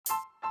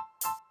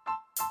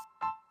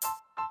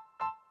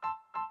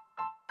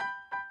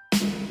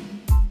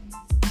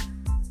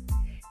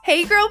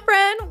Hey,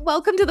 girlfriend,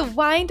 welcome to the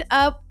Wind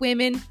Up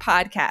Women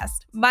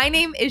podcast. My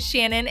name is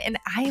Shannon, and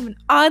I am an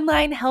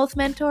online health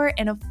mentor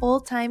and a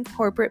full-time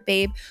corporate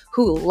babe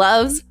who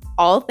loves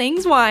all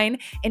things wine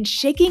and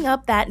shaking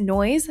up that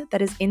noise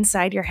that is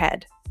inside your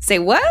head. Say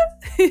what?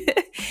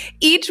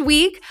 Each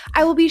week,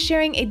 I will be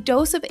sharing a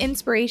dose of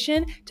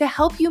inspiration to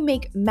help you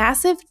make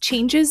massive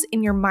changes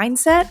in your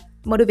mindset,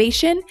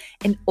 motivation,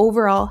 and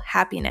overall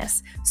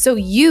happiness so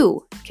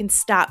you can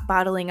stop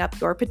bottling up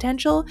your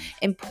potential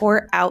and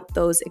pour out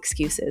those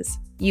excuses.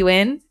 You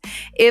in?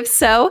 If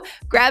so,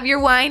 grab your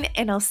wine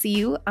and I'll see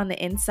you on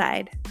the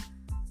inside.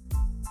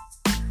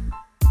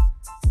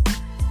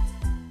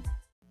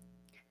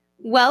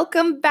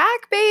 Welcome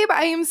back, babe.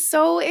 I am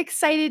so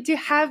excited to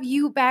have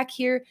you back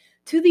here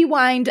to the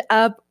Wind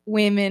Up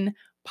Women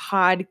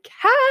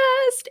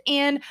podcast.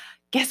 And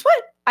guess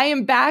what? I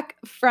am back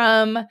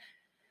from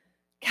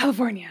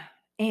California.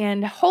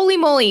 And holy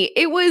moly,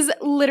 it was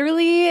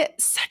literally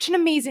such an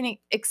amazing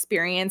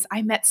experience.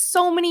 I met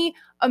so many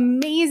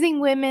amazing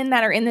women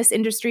that are in this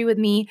industry with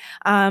me.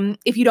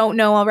 If you don't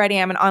know already,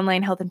 I'm an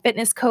online health and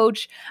fitness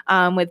coach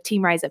with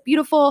Team Rise Up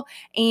Beautiful.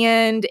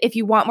 And if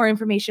you want more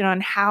information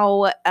on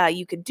how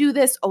you could do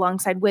this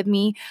alongside with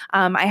me,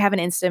 I have an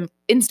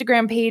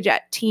Instagram page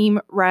at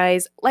Team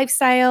Rise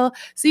Lifestyle.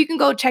 So you can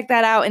go check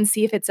that out and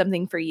see if it's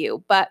something for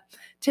you. But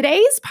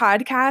today's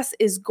podcast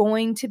is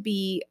going to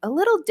be a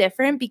little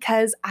different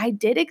because I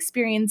did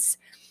experience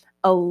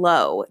a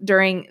low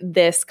during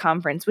this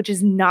conference, which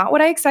is not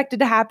what I expected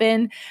to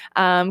happen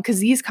because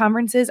these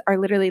conferences are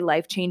literally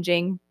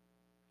life-changing.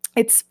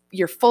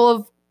 You're full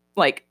of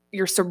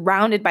you're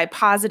surrounded by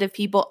positive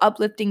people,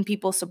 uplifting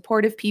people,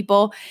 supportive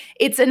people.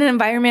 It's an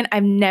environment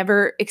I've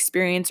never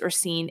experienced or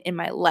seen in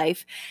my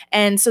life.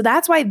 And so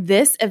that's why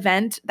this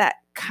event,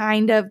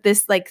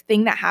 this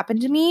thing that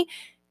happened to me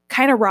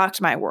kind of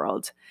rocked my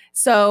world.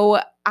 So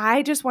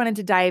I just wanted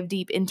to dive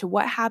deep into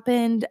what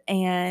happened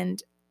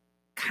and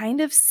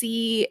kind of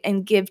see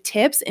and give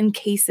tips in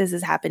case this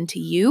has happened to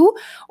you,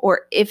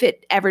 or if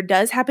it ever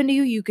does happen to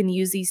you, you can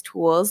use these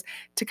tools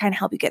to kind of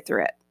help you get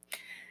through it.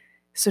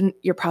 So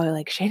you're probably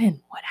like,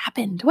 Shannon, what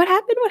happened?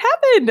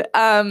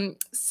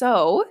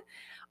 So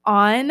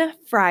on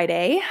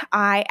Friday,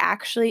 I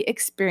actually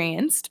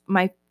experienced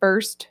my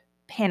first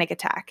panic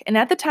attack. And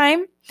at the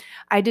time,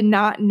 I did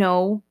not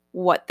know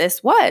what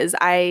this was.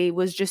 I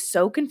was just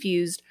so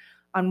confused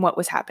on what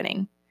was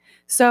happening.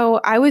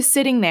 So I was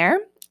sitting there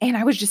and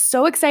I was just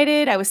so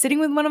excited. I was sitting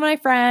with one of my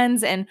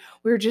friends and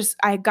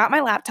I got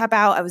my laptop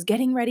out. I was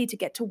getting ready to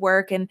get to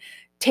work and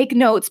take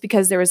notes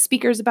because there was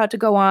speakers about to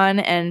go on,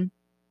 and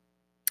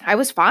I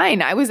was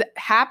fine. I was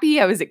happy.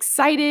 I was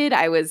excited.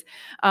 I was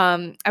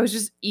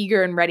just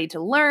eager and ready to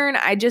learn.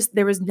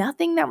 There was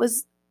nothing that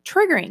was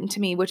triggering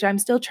to me, which I'm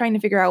still trying to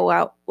figure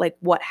out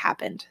what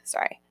happened.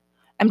 Sorry.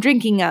 I'm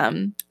drinking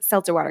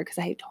seltzer water because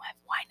I don't have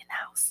wine in the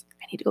house.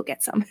 I need to go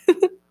get some.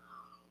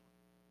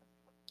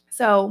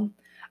 So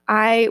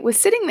I was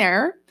sitting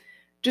there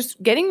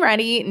just getting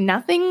ready.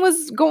 Nothing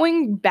was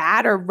going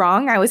bad or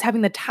wrong. I was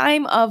having the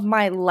time of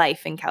my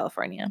life in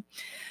California.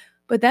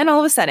 But then all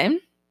of a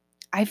sudden,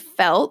 I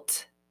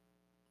felt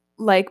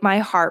like my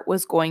heart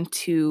was going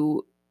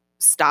to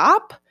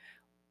stop,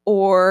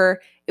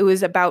 or it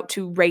was about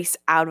to race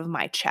out of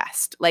my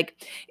chest.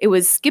 It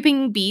was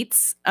skipping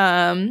beats.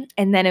 And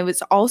then it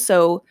was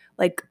also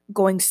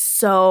going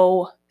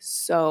so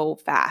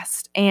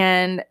fast.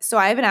 And so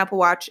I have an Apple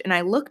Watch and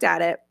I looked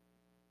at it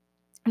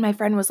and my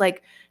friend was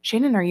like,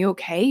 Shannon, are you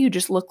okay? You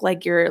just look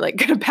like you're going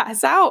to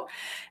pass out.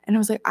 And I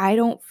was like, I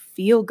don't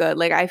feel good.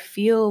 I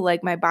feel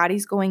like my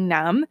body's going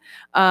numb.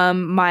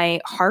 My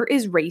heart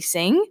is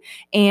racing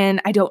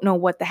and I don't know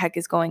what the heck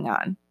is going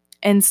on.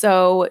 And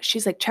so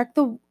she's like, check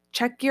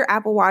your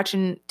Apple Watch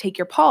and take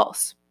your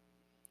pulse.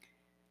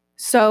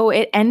 So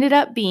it ended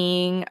up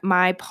being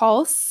my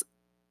pulse,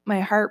 my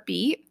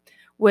heartbeat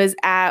was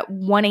at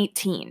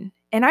 118.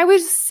 And I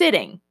was just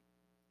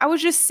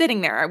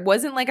sitting there. It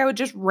wasn't like I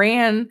just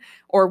ran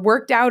or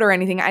worked out or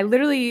anything.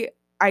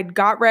 I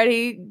got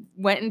ready,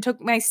 went and took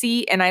my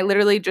seat, and I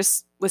literally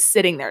just was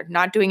sitting there,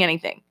 not doing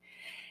anything.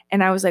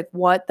 And I was like,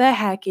 what the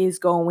heck is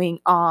going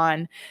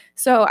on?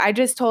 So I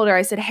just told her,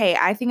 I said, hey,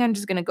 I think I'm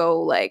just going to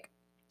go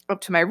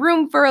up to my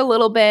room for a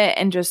little bit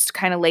and just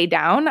kind of lay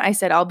down. I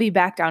said, I'll be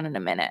back down in a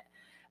minute.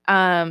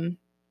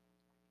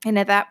 And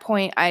at that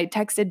point, I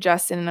texted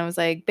Justin and I was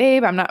like,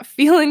 babe, I'm not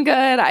feeling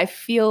good. I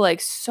feel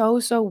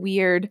so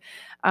weird.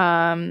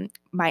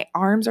 My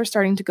arms are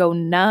starting to go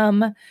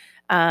numb.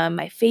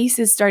 My face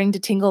is starting to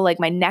tingle,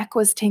 my neck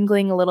was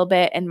tingling a little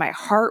bit and my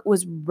heart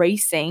was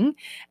racing.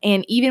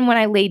 And even when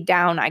I laid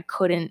down,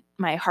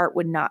 my heart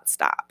would not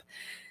stop.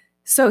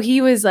 So he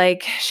was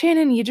like,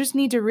 Shannon, you just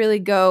need to really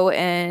go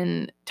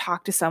and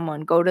talk to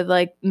someone, go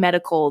to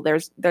medical.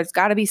 There's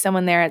got to be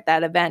someone there at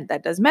that event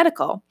that does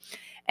medical.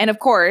 And of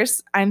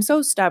course, I'm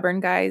so stubborn,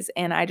 guys,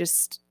 and I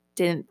just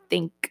didn't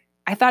think,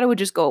 I thought it would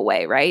just go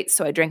away, right?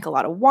 So I drank a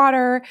lot of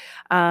water.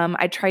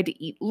 I tried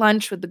to eat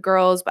lunch with the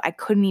girls, but I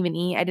couldn't even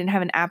eat. I didn't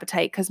have an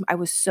appetite because I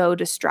was so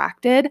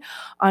distracted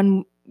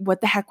on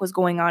what the heck was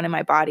going on in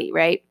my body,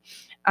 right?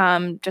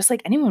 just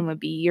like anyone would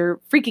be. You're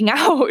freaking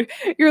out.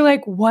 You're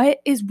like, what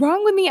is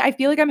wrong with me? I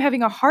feel like I'm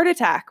having a heart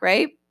attack,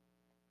 right?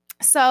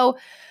 So,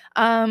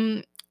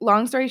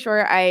 long story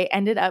short, I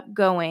ended up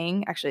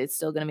going, actually, it's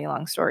still going to be a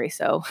long story.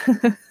 So,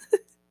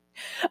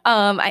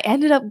 I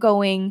ended up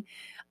going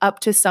up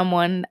to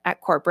someone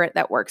at corporate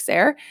that works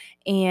there.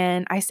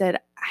 And I said,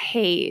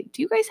 hey,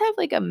 do you guys have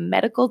like a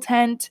medical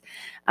tent?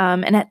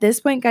 And at this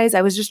point, guys,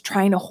 I was just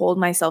trying to hold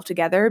myself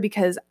together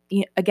because,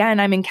 again,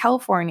 I'm in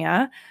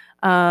California.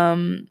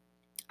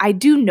 I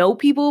do know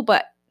people,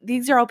 but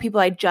these are all people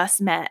I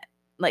just met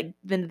like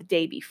the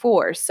day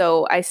before.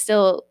 So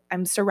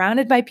I'm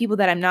surrounded by people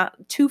that I'm not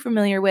too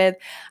familiar with.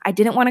 I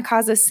didn't want to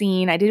cause a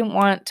scene. I didn't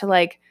want to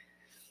like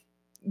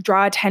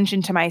draw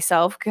attention to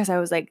myself because I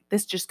was like,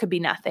 this just could be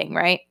nothing,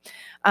 right?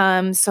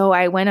 So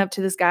I went up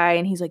to this guy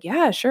and he's like,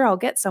 yeah, sure, I'll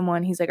get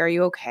someone. He's like, are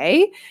you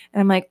okay?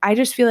 And I'm like, I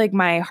just feel like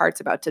my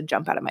heart's about to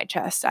jump out of my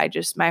chest.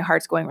 My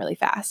heart's going really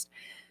fast.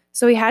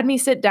 So he had me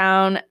sit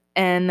down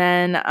and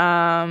then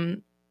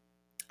I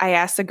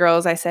asked the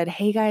girls, I said,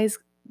 hey guys,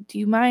 do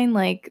you mind?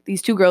 Like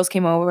these two girls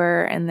came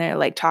over and they're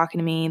like talking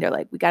to me. They're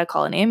like, we got to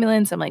call an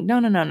ambulance. I'm like, no.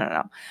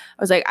 I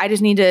was like,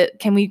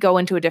 can we go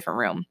into a different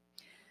room?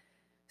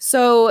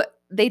 So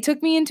they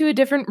took me into a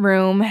different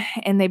room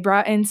and they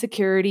brought in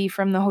security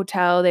from the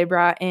hotel. They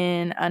brought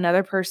in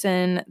another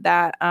person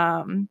that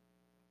kind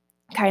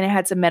of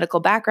had some medical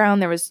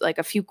background. There was like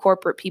a few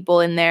corporate people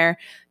in there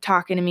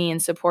talking to me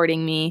and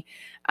supporting me.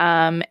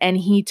 And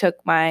he took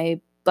my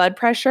blood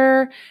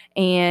pressure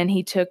and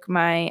he took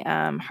my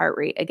heart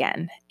rate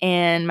again.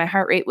 And my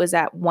heart rate was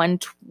at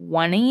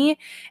 120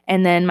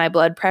 and then my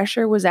blood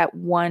pressure was at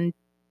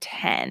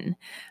 110.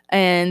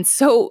 And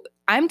so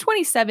I'm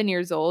 27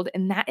 years old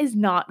and that is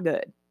not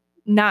good.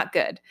 Not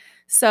good.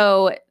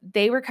 So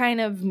they were kind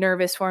of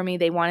nervous for me.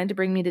 They wanted to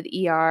bring me to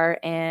the ER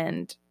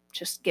and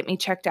just get me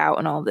checked out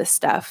and all this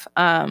stuff.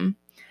 And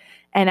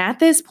at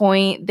this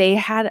point, they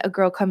had a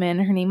girl come in.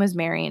 Her name was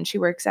Mary and she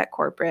works at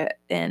corporate.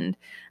 And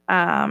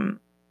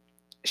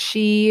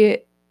she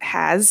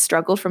has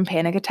struggled from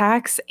panic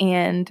attacks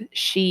and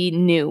she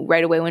knew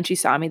right away when she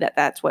saw me that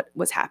that's what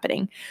was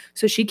happening.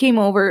 So she came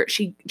over,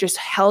 she just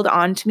held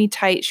on to me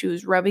tight. She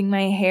was rubbing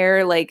my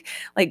hair, like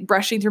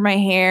brushing through my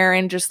hair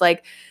and just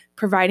like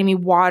providing me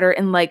water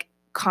and like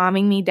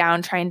calming me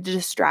down, trying to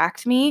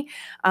distract me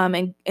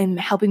and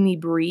helping me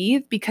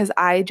breathe because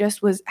I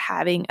just was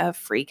having a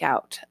freak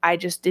out. I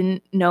just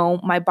didn't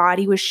know. My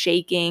body was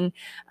shaking.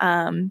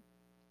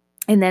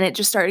 And then it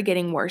just started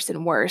getting worse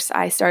and worse.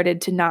 I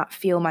started to not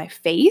feel my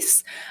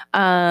face.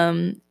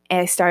 I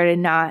started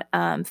not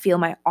feel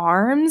my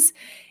arms.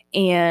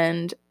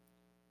 And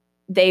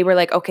they were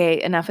like,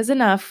 okay, enough is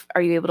enough.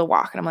 Are you able to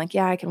walk? And I'm like,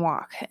 yeah, I can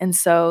walk. And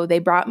so they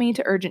brought me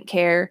to urgent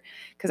care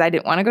because I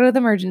didn't want to go to the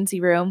emergency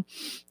room.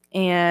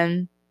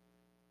 And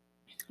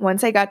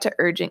once I got to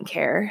urgent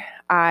care,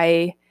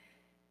 I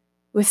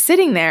was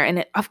sitting there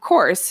and of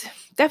course,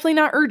 definitely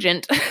not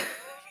urgent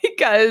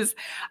because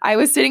I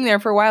was sitting there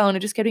for a while and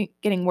it just kept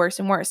getting worse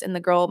and worse. And the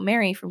girl,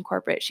 Mary from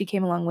corporate, she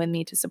came along with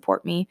me to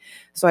support me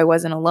so I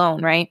wasn't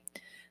alone, right?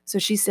 So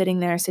she's sitting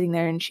there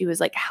and she was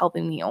like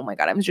helping me. Oh my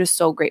God, I'm just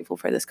so grateful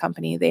for this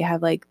company. They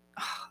have like,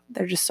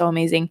 they're just so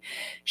amazing.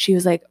 She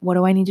was like, what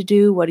do I need to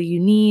do? What do you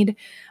need?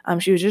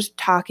 She was just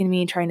talking to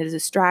me, trying to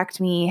distract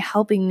me,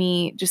 helping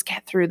me just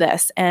get through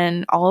this.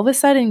 And all of a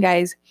sudden,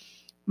 guys,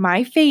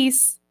 my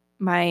face,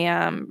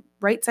 my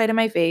right side of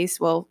my face,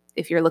 well,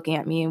 if you're looking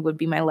at me, it would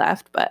be my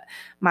left, but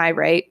my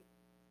right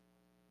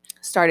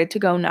started to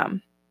go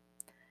numb.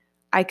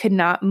 I could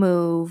not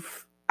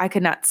move. I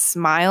could not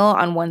smile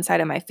on one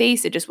side of my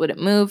face. It just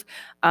wouldn't move.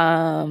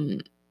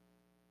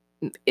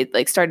 It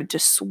like started to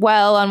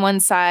swell on one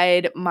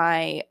side.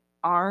 My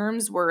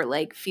arms were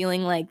like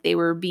feeling like they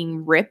were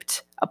being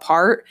ripped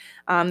apart.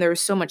 There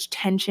was so much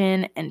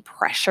tension and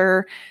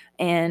pressure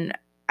and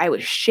I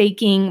was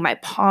shaking. My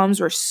palms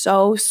were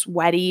so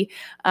sweaty,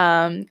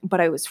 but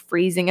I was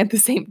freezing at the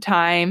same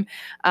time.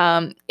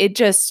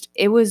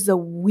 It was the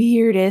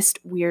weirdest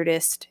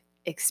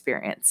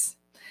experience.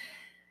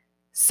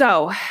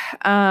 So,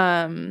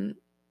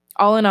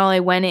 all in all, I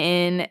went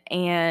in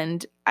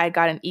and I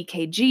got an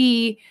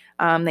EKG.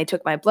 They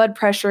took my blood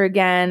pressure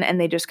again and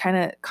they just kind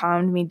of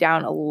calmed me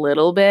down a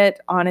little bit.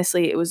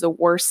 Honestly, it was the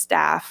worst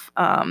staff,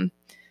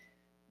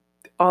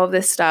 all of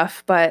this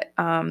stuff, but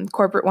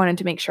corporate wanted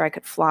to make sure I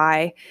could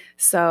fly.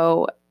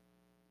 So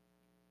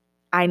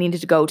I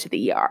needed to go to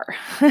the ER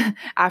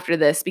after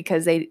this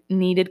because they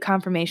needed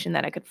confirmation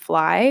that I could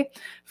fly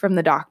from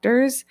the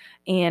doctors,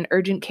 and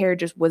urgent care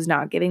just was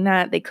not giving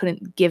that. They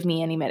couldn't give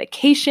me any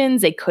medications.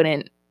 They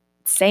couldn't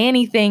say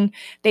anything.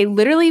 They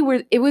literally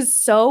were, it was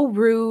so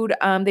rude.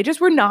 They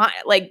just were not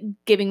like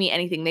giving me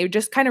anything. They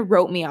just kind of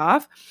wrote me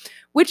off,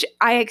 which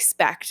I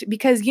expect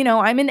because, you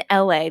know, I'm in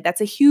LA.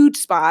 That's a huge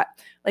spot,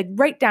 like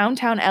right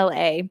downtown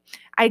LA.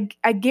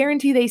 I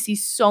guarantee they see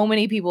so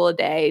many people a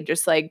day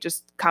just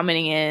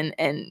coming in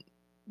and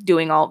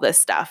doing all this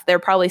stuff. They're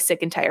probably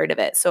sick and tired of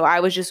it. So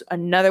I was just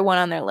another one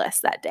on their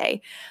list that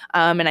day.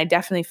 And I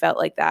definitely felt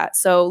like that.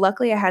 So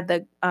luckily I had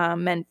the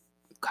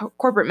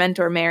corporate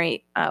mentor,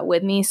 Mary,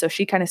 with me. So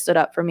she kind of stood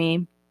up for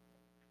me.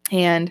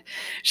 And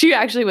she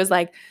actually was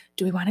like,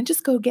 do we want to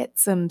just go get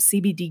some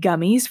CBD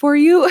gummies for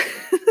you?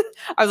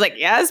 I was like,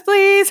 yes,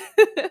 please.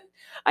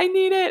 I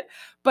need it.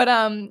 But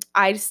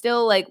I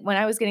still, like, when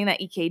I was getting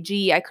that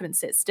EKG, I couldn't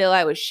sit still.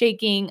 I was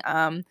shaking,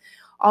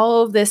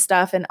 all of this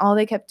stuff. And all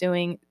they kept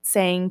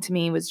saying to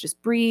me was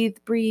just breathe,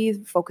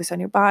 focus on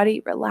your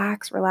body,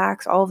 relax,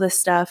 all this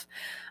stuff.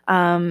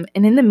 And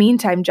in the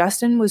meantime,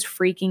 Justin was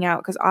freaking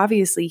out because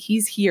obviously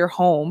he's here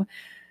home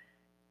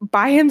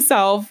by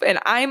himself, and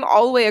I'm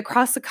all the way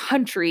across the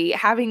country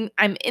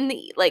I'm in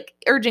the like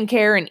urgent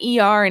care and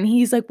ER, and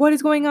he's like, what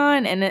is going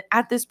on? And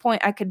at this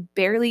point I could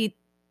barely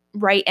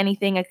write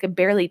anything. I could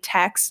barely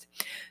text.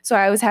 So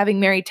I was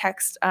having Mary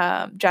text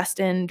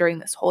Justin during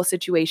this whole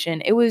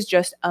situation. It was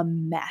just a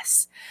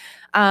mess.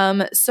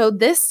 So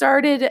this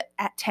started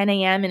at 10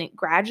 a.m. and it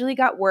gradually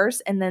got worse.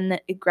 And then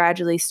it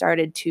gradually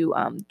started to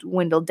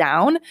dwindle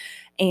down.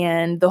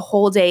 And the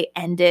whole day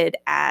ended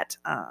at,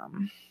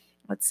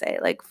 let's say,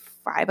 like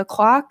 5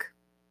 o'clock.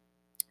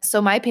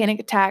 So my panic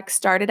attack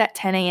started at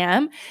 10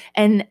 a.m.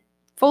 and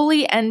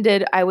fully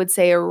ended, I would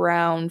say,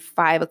 around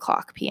 5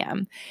 o'clock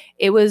p.m.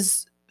 It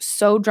was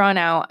so drawn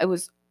out. It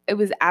was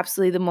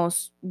absolutely the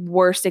most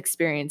worst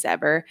experience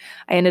ever.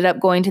 I ended up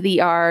going to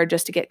the ER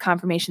just to get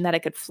confirmation that I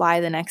could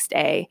fly the next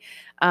day.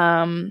 But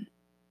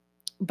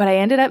I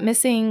ended up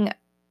missing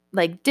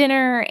like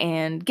dinner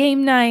and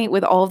game night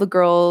with all the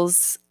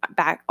girls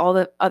back, all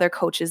the other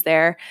coaches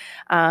there.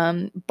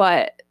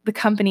 But the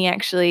company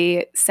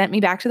actually sent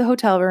me back to the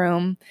hotel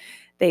room.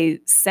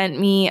 They sent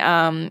me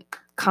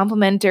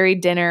complimentary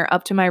dinner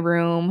up to my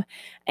room,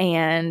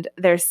 and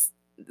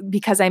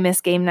because I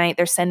missed game night,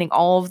 they're sending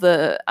all of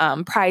the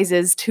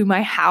prizes to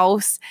my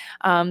house.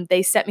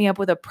 They set me up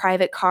with a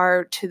private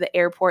car to the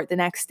airport the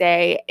next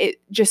day.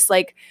 It just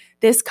like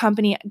this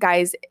company,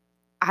 guys,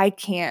 I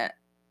can't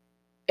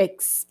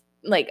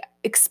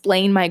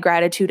explain my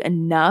gratitude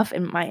enough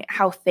and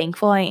how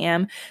thankful I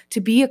am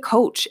to be a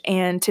coach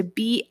and to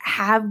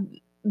have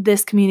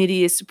this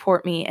community to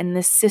support me and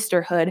this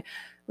sisterhood,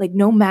 like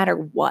no matter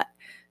what.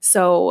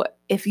 So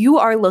if you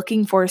are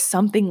looking for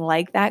something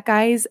like that,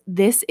 guys,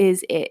 this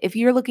is it. If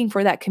you're looking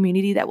for that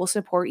community that will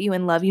support you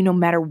and love you no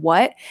matter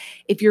what,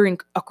 if you're in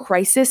a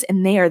crisis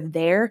and they are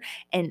there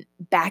and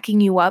backing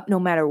you up no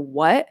matter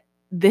what,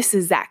 this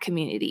is that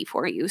community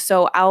for you.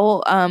 So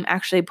I'll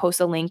actually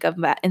post a link of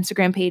that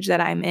Instagram page that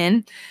I'm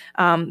in,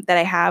 that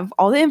I have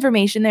all the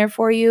information there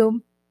for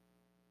you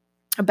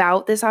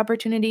about this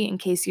opportunity in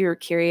case you're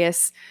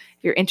curious,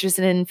 if you're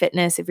interested in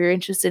fitness, if you're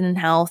interested in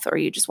health, or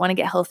you just want to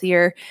get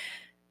healthier.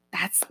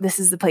 This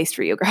is the place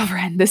for you,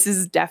 girlfriend. This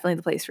is definitely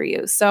the place for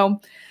you.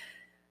 So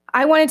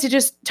I wanted to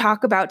just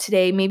talk about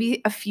today maybe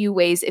a few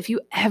ways if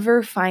you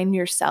ever find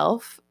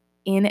yourself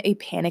in a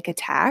panic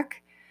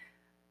attack.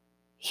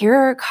 Here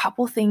are a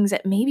couple things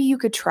that maybe you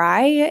could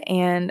try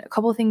and a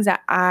couple things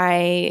that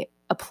I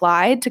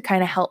applied to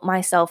kind of help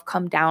myself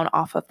come down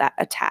off of that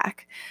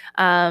attack.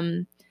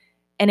 And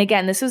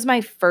again, this was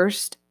my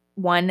first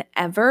one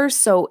ever.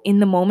 So in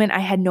the moment, I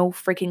had no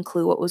freaking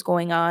clue what was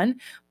going on.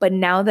 But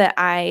now that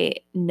I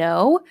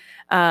know,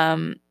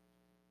 I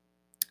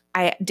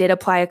did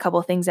apply a couple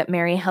of things that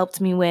Mary helped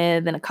me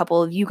with, and a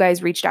couple of you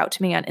guys reached out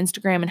to me on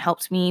Instagram and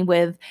helped me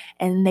with,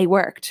 and they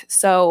worked.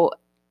 So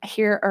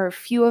here are a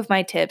few of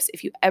my tips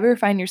if you ever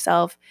find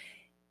yourself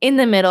in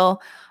the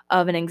middle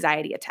of an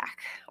anxiety attack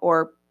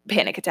or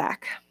panic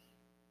attack.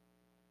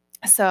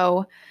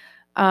 So,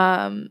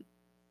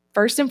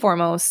 first and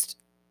foremost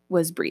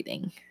was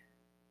breathing.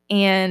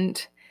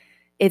 And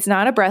it's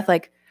not a breath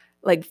like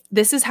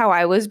this is how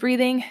I was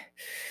breathing.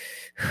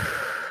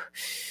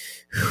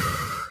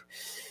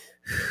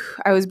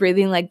 I was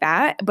breathing like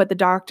that, but the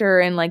doctor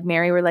and like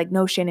Mary were like,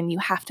 no, Shannon, you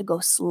have to go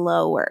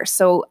slower.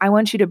 So I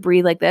want you to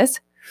breathe like this.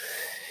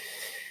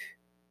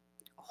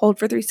 Hold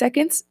for 3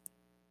 seconds.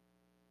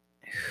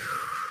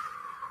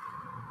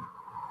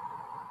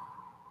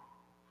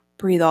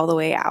 Breathe all the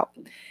way out.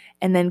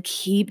 And then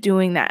keep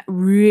doing that.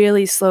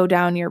 Really slow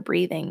down your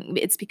breathing.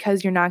 It's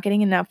because you're not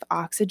getting enough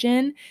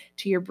oxygen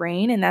to your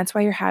brain, and that's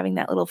why you're having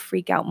that little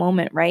freak out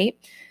moment, right?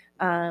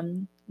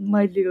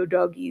 My little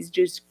doggy's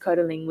just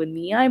cuddling with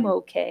me. I'm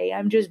okay.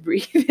 I'm just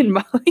breathing,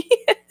 Molly.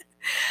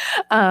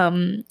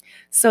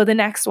 So the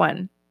next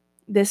one,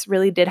 this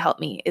really did help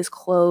me, is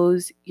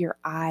close your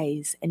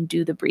eyes and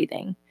do the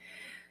breathing.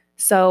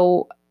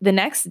 So the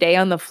next day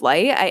on the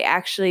flight, I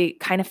actually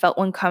kind of felt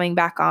one coming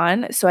back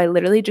on. So I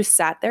literally just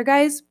sat there,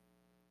 guys,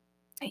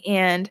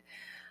 and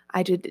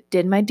I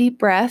did my deep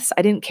breaths.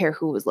 I didn't care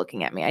who was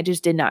looking at me. I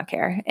just did not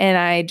care. And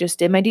I just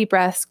did my deep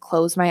breaths,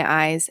 closed my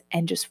eyes,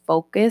 and just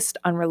focused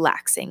on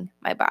relaxing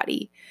my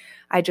body.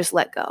 I just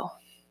let go.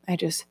 I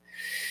just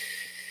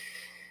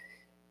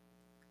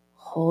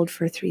hold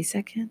for 3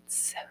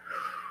 seconds.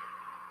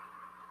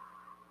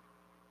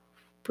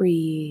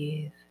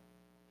 Breathe.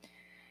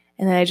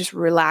 And then I just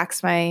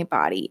relax my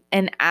body.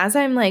 And as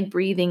I'm like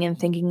breathing and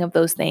thinking of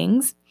those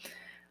things,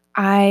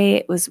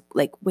 I was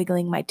like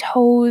wiggling my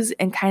toes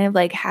and kind of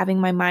like having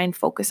my mind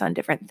focus on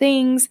different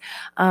things.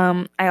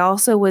 I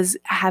also was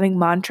having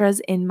mantras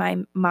in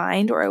my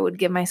mind, or I would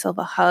give myself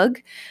a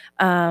hug.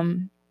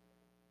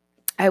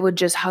 I would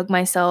just hug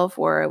myself,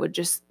 or I would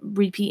just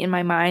repeat in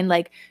my mind,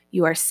 like,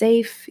 you are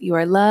safe, you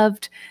are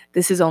loved,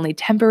 this is only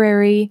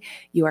temporary,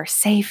 you are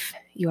safe,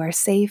 you are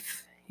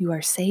safe, you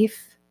are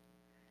safe.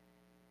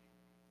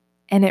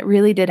 And it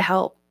really did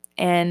help.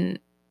 And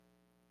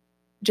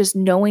just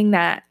knowing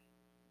that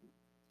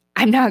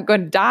I'm not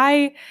going to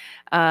die,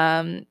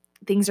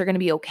 things are going to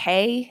be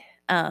okay,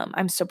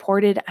 I'm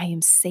supported, I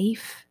am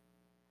safe.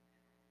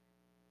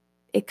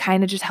 It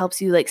kind of just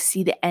helps you like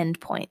see the end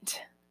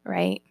point,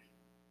 right?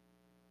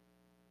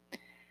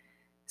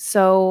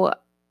 So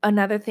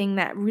another thing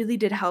that really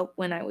did help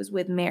when I was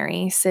with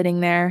Mary, sitting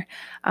there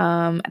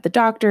at the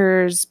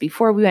doctor's,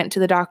 before we went to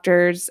the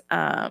doctor's,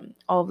 all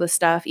of the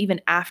stuff, even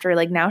after,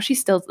 like now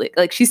she's still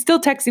like she's still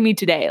texting me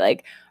today,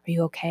 like, are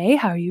you okay?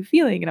 How are you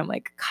feeling? And I'm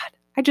like, God,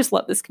 I just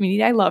love this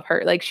community. I love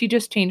her. Like, she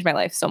just changed my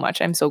life so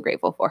much. I'm so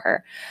grateful for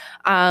her.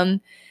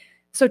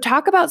 So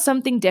talk about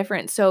something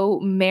different.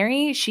 So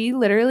Mary, she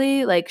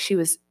literally, like, she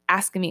was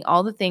asking me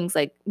all the things,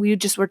 like we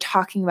just were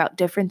talking about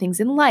different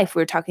things in life.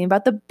 We were talking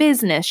about the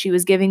business. She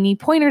was giving me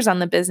pointers on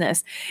the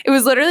business. It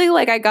was literally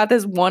like I got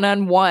this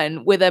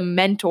one-on-one with a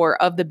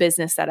mentor of the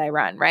business that I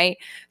run, right?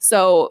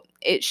 So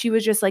she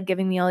was just like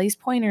giving me all these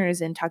pointers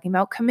and talking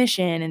about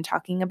commission and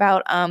talking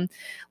about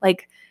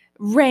like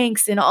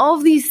ranks and all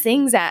of these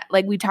things that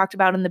like we talked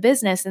about in the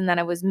business and that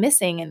I was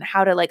missing, and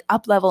how to like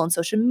up level on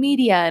social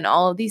media and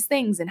all of these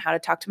things, and how to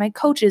talk to my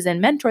coaches and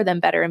mentor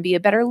them better and be a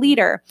better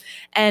leader.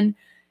 And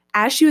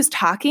as she was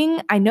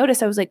talking, I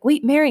noticed, I was like,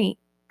 wait, Mary,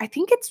 I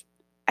think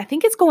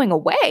it's going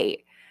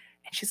away.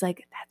 And she's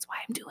like, that's why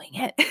I'm doing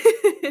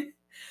it.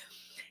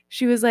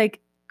 She was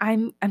like,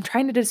 I'm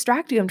trying to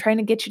distract you. I'm trying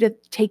to get you to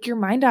take your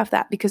mind off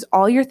that, because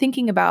all you're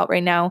thinking about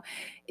right now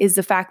is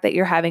the fact that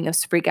you're having a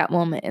freak out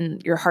moment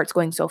and your heart's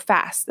going so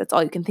fast. That's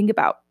all you can think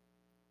about.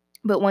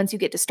 But once you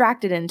get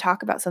distracted and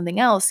talk about something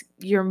else,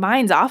 your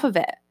mind's off of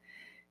it.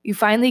 You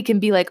finally can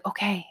be like,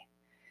 okay,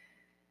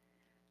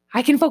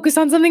 I can focus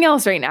on something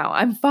else right now.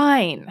 I'm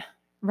fine,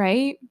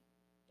 right?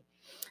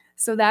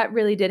 So that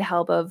really did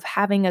help, of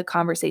having a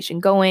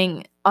conversation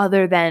going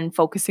other than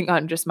focusing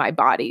on just my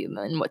body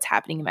and what's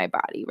happening in my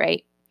body,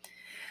 right?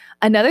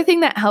 Another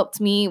thing that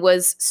helped me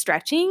was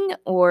stretching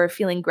or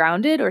feeling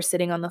grounded or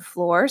sitting on the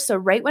floor. So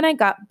right when I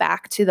got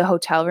back to the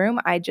hotel room,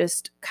 I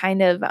just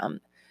kind of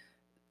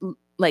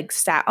like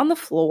sat on the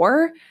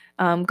floor,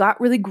 got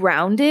really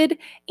grounded,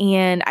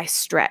 and I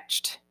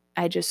stretched.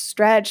 I just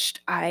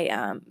stretched.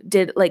 I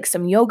did like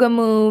some yoga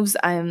moves.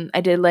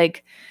 I did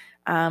like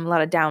a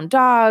lot of down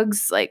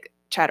dogs, like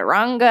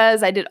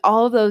chaturangas. I did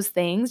all of those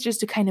things just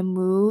to kind of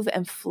move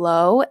and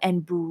flow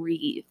and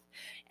breathe.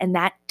 And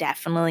that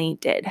definitely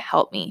did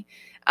help me.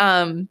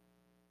 And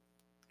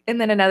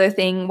then another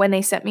thing, when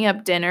they sent me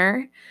up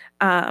dinner,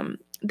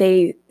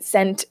 they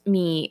sent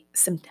me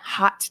some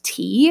hot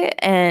tea,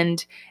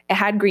 and it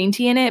had green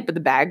tea in it, but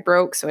the bag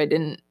broke, so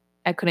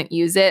I couldn't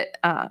use it.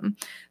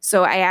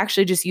 So I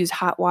actually just used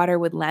hot water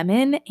with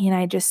lemon, and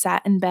I just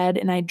sat in bed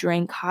and I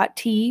drank hot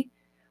tea.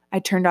 I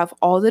turned off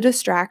all the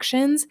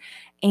distractions,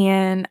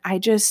 and I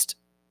just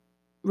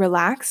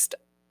relaxed.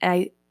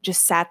 I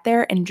just sat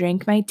there and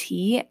drank my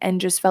tea and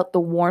just felt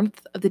the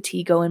warmth of the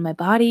tea go in my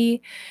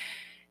body,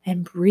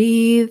 and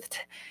breathed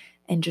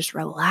and just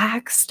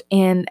relaxed.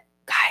 And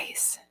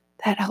guys,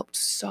 that helped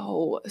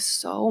so,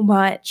 so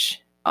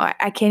much.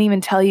 I can't even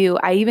tell you.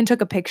 I even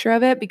took a picture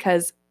of it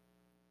because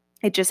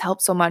it just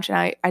helped so much.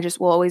 And I just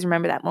will always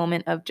remember that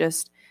moment of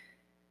just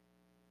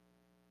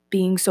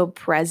being so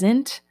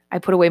present. I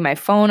put away my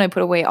phone. I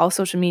put away all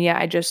social media.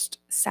 I just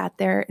sat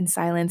there in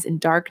silence, in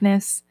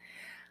darkness.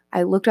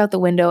 I looked out the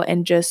window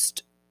and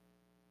just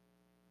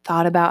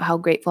thought about how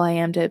grateful I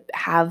am to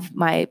have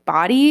my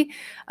body,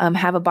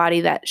 have a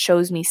body that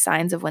shows me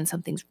signs of when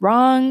something's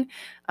wrong,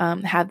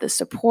 have the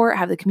support,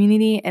 have the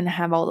community, and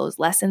have all those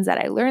lessons that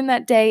I learned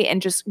that day,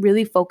 and just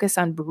really focus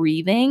on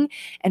breathing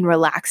and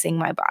relaxing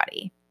my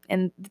body.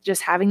 And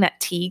just having that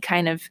tea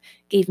kind of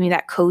gave me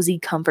that cozy,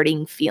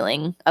 comforting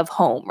feeling of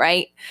home,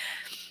 right?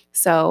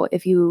 So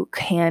if you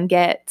can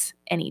get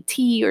any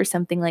tea or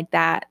something like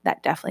that,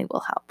 that definitely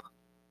will help.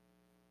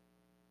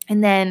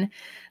 And then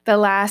the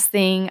last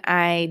thing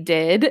I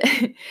did,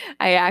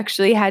 I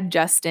actually had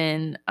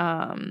Justin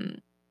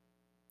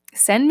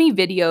send me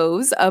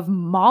videos of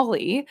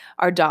Molly,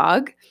 our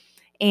dog,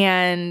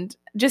 and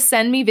just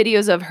send me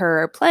videos of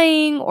her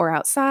playing or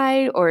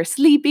outside or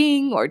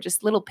sleeping, or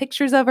just little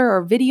pictures of her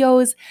or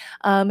videos.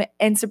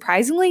 And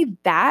surprisingly,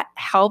 that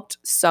helped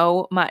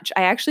so much.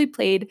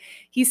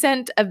 He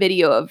sent a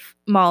video of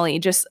Molly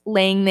just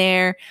laying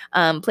there,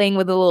 playing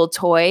with a little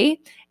toy.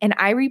 And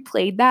I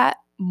replayed that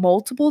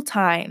multiple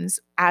times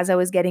as I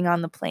was getting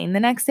on the plane the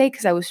next day,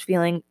 because I was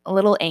feeling a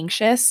little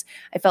anxious.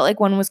 I felt like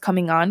one was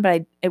coming on,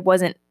 but it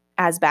wasn't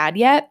as bad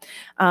yet.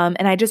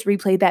 And I just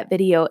replayed that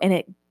video, and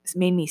it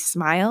made me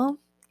smile.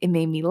 It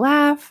made me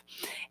laugh.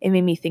 It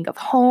made me think of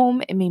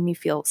home. It made me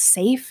feel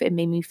safe. It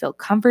made me feel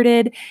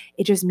comforted.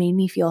 It just made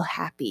me feel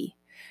happy.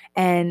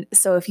 And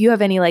so if you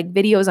have any like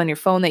videos on your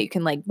phone that you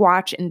can like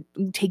watch and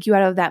take you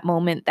out of that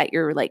moment that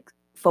you're like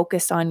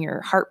focused on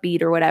your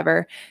heartbeat or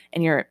whatever,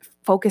 and you're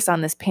focused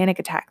on this panic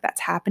attack that's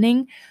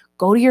happening,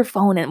 go to your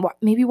phone and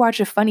maybe watch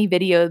a funny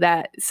video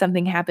that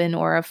something happened,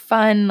 or a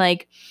fun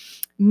like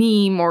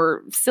meme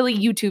or silly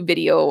YouTube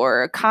video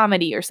or a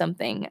comedy or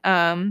something.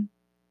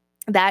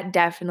 That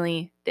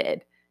definitely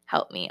did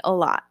help me a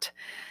lot.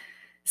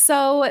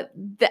 So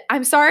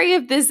I'm sorry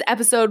if this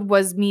episode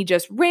was me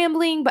just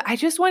rambling, but I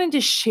just wanted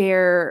to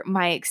share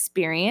my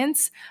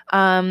experience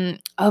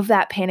of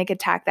that panic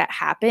attack that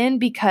happened,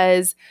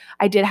 because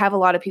I did have a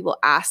lot of people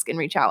ask and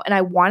reach out. And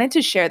I wanted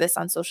to share this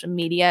on social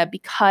media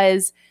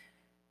because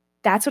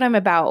that's what I'm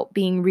about,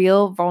 being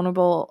real,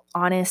 vulnerable,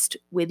 honest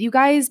with you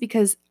guys,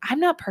 because I'm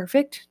not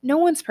perfect. No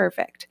one's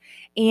perfect.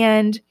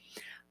 And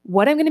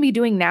what I'm going to be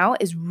doing now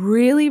is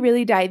really,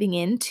 really diving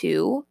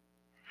into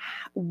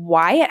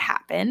why it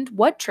happened,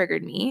 what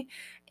triggered me,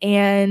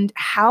 and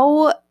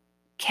how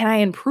can I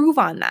improve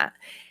on that.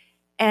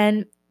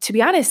 And to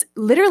be honest,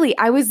 literally,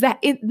 I was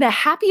in the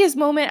happiest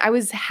moment. I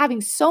was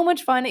having so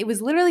much fun. It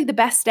was literally the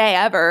best day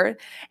ever.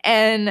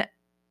 And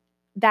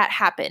that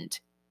happened.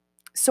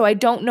 So I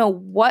don't know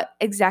what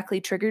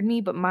exactly triggered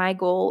me, but my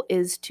goal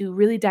is to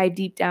really dive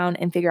deep down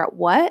and figure out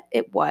what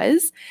it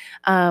was,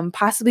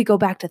 possibly go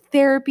back to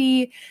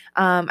therapy.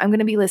 I'm going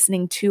to be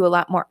listening to a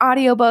lot more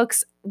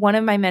audiobooks. One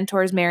of my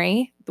mentors,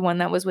 Mary, the one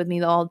that was with me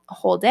the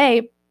whole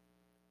day,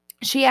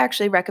 she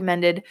actually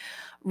recommended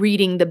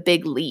reading The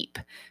Big Leap.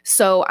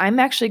 So I'm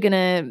actually going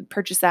to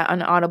purchase that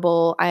on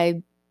Audible.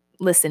 I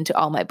listen to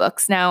all my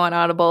books now on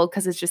Audible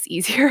because it's just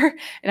easier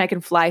and I can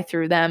fly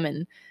through them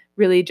and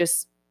really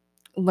just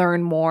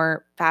learn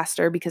more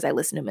faster, because I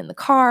listen to them in the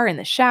car, in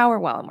the shower,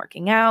 while I'm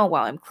working out,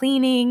 while I'm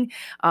cleaning,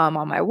 on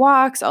my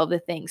walks, all the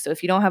things. So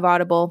if you don't have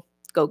Audible,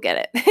 go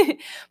get it.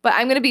 But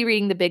I'm going to be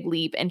reading The Big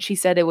Leap, and she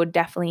said it would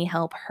definitely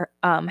help her,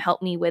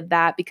 help me with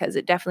that, because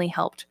it definitely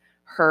helped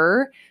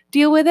her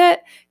deal with it,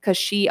 because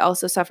she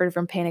also suffered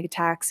from panic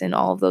attacks and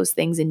all of those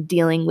things, and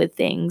dealing with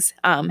things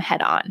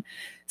head on.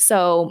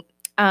 So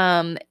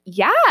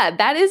yeah,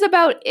 that is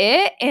about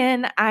it.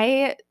 And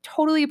I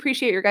totally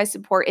appreciate your guys'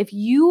 support. If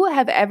you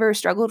have ever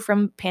struggled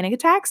from panic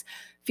attacks,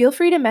 feel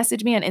free to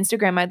message me on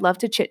Instagram. I'd love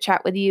to chit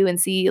chat with you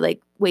and see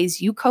like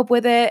ways you cope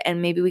with it.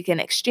 And maybe we can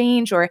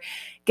exchange or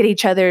get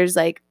each other's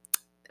like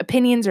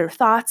opinions or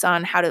thoughts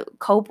on how to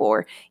cope,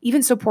 or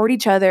even support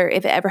each other.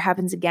 If it ever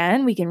happens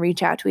again, we can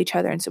reach out to each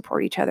other and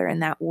support each other in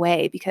that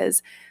way,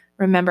 because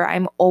remember,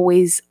 I'm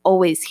always,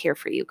 always here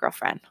for you,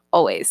 girlfriend,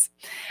 always.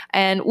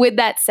 And with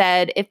that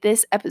said, if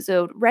this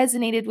episode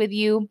resonated with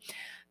you,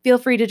 feel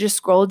free to just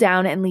scroll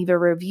down and leave a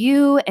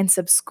review and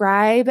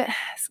subscribe,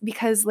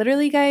 because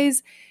literally,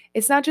 guys,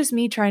 it's not just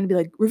me trying to be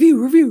like,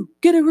 review,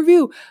 get a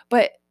review,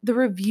 but the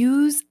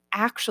reviews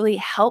actually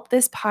help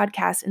this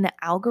podcast in the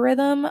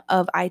algorithm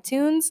of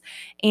iTunes,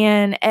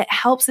 and it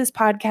helps this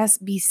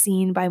podcast be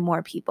seen by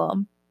more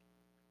people.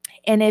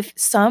 And if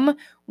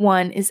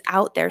someone is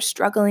out there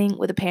struggling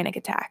with a panic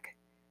attack,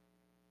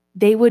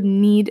 they would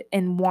need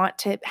and want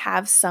to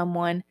have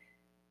someone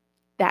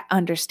that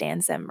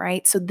understands them,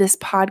 right? So this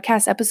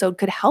podcast episode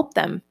could help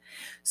them.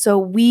 So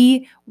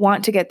we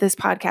want to get this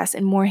podcast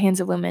in more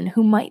hands of women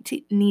who might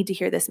need to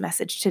hear this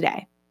message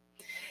today.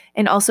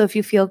 And also, if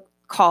you feel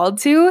called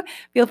to,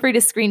 feel free to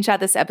screenshot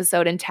this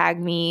episode and tag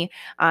me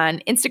on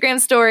Instagram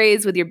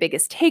stories with your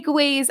biggest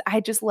takeaways. I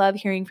just love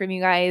hearing from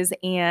you guys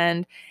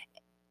and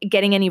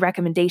getting any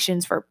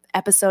recommendations for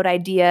episode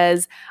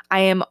ideas. I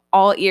am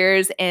all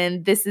ears,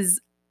 and this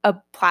is a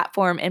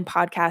platform and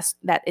podcast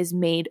that is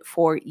made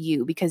for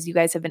you, because you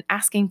guys have been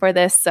asking for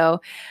this.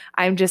 So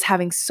I'm just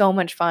having so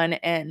much fun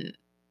and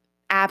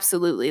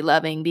absolutely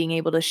loving being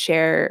able to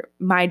share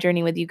my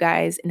journey with you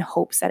guys, in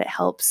hopes that it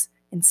helps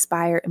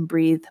inspire and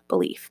breathe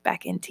belief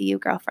back into you,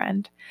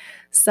 girlfriend.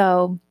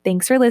 So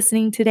thanks for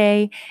listening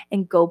today,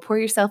 and go pour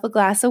yourself a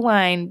glass of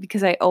wine,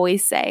 because I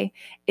always say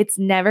it's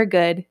never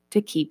good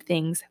to keep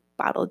things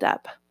bottled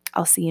up.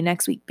 I'll see you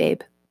next week,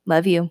 babe.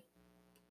 Love you.